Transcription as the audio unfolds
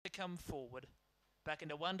come forward. Back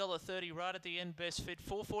into $1.30 right at the end, best fit.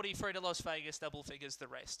 $4.43 to Las Vegas, double figures the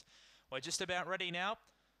rest. We're just about ready now.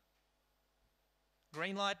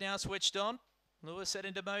 Green light now switched on. Lewis set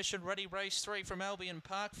into motion, ready, race 3 from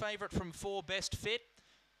Albion-Park. Favourite from 4, best fit.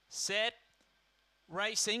 Set.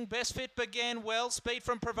 Racing, best fit began well. Speed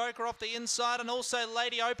from Provoker off the inside, and also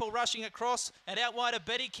Lady Opal rushing across and out wide of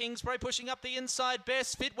Betty Kingsbury, pushing up the inside.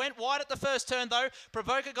 Best fit went wide at the first turn though.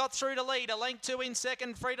 Provoker got through to lead. A length 2 in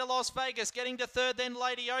second. Free to Las Vegas, getting to third. Then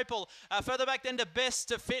Lady Opal. Further back then to Best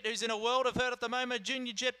to Fit, who's in a world of hurt at the moment.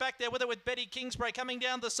 Junior Jet back there with her with Betty Kingsbury coming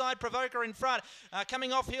down the side. Provoker in front.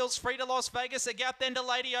 Coming off heels. Free to Las Vegas. A gap then to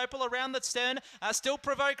Lady Opal around the stern. Still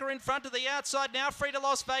Provoker in front to the outside now. Free to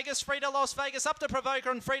Las Vegas. Free to Las Vegas up to Provoker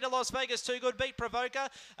and free to Las Vegas. Too good, beat Provoker.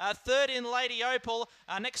 Third in Lady Opal.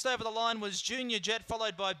 Next over the line was Junior Jet,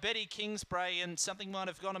 followed by Betty Kingsbury, and something might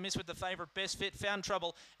have gone amiss with the favourite Best Fit. Found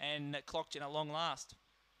trouble and clocked in a long last.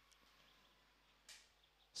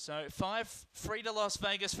 So 5 free to Las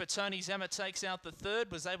Vegas for Tony Zammit takes out the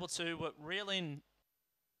third. Was able to reel in